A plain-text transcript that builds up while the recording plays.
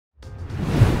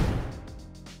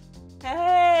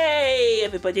Hey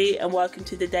everybody, and welcome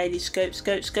to the Daily Scope for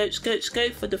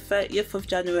the 30th of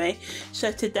January.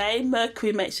 So today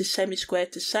Mercury makes a semi-square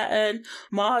to Saturn.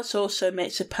 Mars also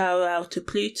makes a parallel to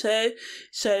Pluto.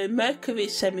 So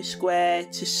Mercury's semi-square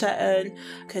to Saturn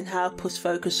can help us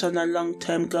focus on our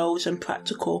long-term goals and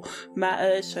practical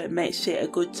matters. So it makes it a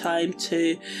good time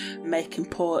to make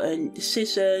important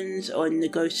decisions or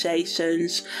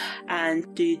negotiations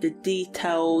and do the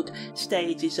detailed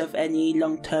stages of any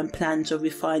long-term plans or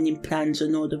refining plans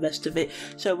and all the rest of it.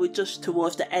 So we're just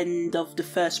towards the end of the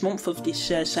first month of this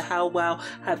year. So how well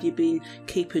have you been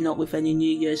keeping up with any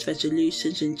New Year's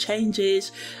resolutions and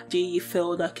changes? Do you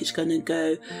feel like it's going to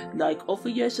go like other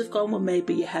years have gone, or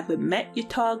maybe you haven't met your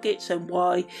targets, and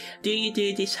why do you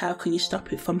do this? How can you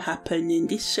stop it from happening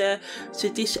this year? So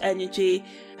this energy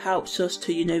helps us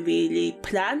to, really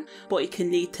plan, but it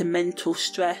can lead to mental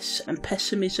stress and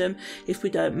pessimism if we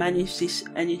don't manage this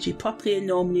energy properly. And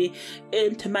normally,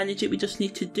 to manage it, we just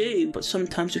need to do, but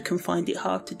sometimes we can find it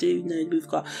hard to do. We've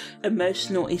got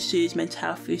emotional issues, mental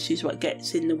health issues, what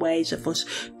gets in the ways of us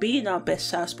being our best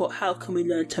selves. But how can we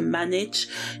learn to manage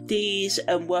these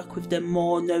and work with them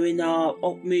more, knowing our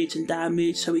up moods and down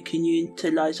moods, so we can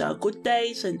utilize our good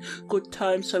days and good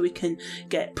times, so we can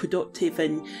get productive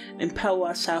and empower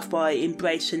ourselves by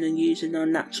embracing and using our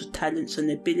natural talents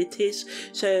and abilities.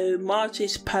 So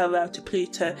Mars' parallel to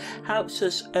Pluto helps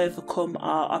us overcome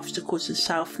our obstacles and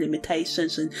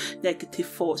self-limitations and negative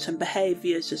thoughts and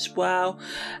behaviours as well.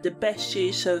 The best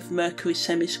use of Mercury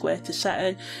semi-square to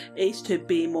Saturn is to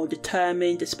be more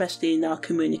determined, especially in our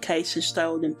communication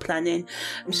style and planning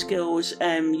skills,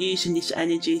 using this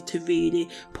energy to really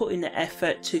put in the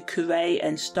effort to create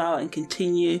and start and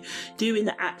continue doing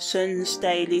the actions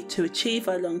daily to achieve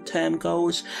our long-term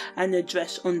goals and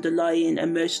address underlying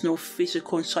emotional,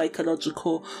 physical and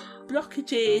psychological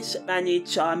blockages,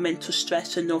 manage our mental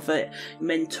stress and other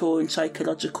mental and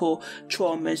psychological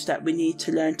traumas that we need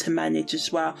to learn to manage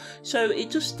as well. So it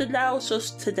just allows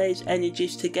us, today's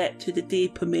energies, to get to the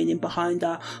deeper meaning behind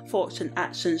our thoughts and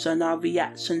actions, and our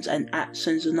reactions and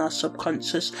actions, and our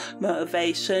subconscious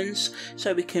motivations,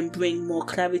 so we can bring more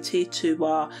clarity to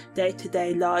our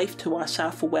day-to-day life, to our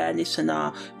self-awareness and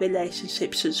our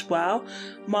relationships as well.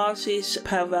 Mars'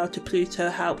 parallel to Pluto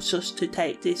helps us to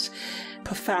take this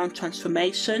profound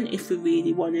transformation. If we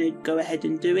really want to go ahead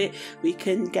and do it, we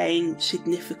can gain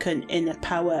significant inner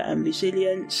power and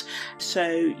resilience.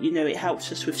 So it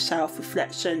helps us with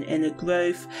self-reflection, inner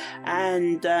growth,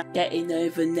 and getting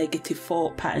over negative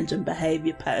thought patterns and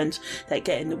behaviour patterns that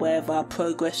get in the way of our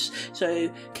progress, so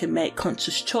can make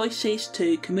conscious choices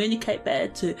to communicate better,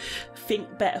 to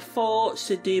think better thoughts,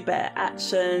 to do better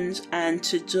actions, and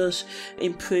to just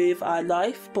improve our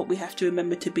life. But we have to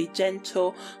remember to be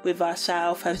gentle with ourselves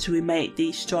as we make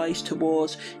these strides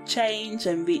towards change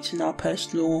and reaching our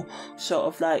personal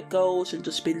goals, and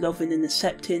just be loving and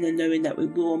accepting and knowing that we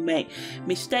will make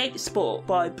mistakes, but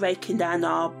by breaking down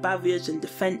our barriers and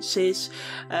defences,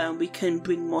 we can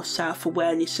bring more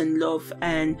self-awareness and love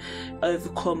and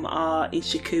overcome our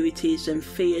insecurities and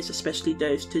fears, especially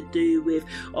those to do with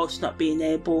us not being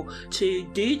able to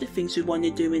do the things we want to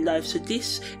do in life. So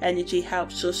this energy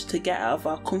helps us to get out of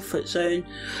our comfort zone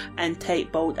and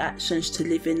take bold actions to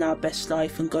living our best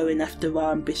life and going after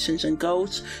our ambitions and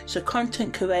goals. So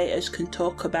content creators can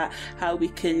talk about how we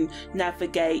can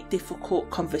navigate difficult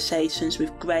conversations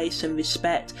with grace and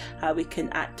respect, how we can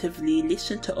actively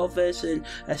listen to others and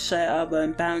assert our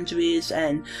own boundaries,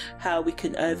 and how we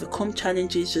can overcome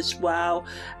challenges as well,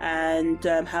 and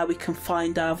how we can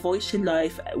find our voice in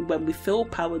life when we feel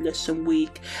powerless and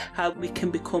weak, how we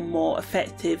can become more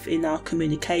effective in our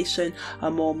communication,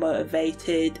 are more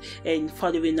motivated in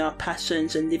following our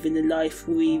passions and living the life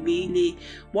we really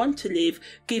want to live,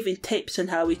 giving tips on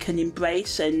how we can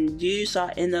embrace and use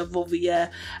our inner warrior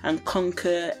and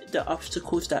conquer the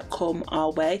obstacles that come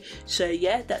our way. So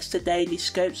yeah, that's the Daily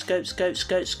Scopes for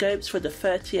the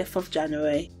 30th of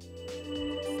January.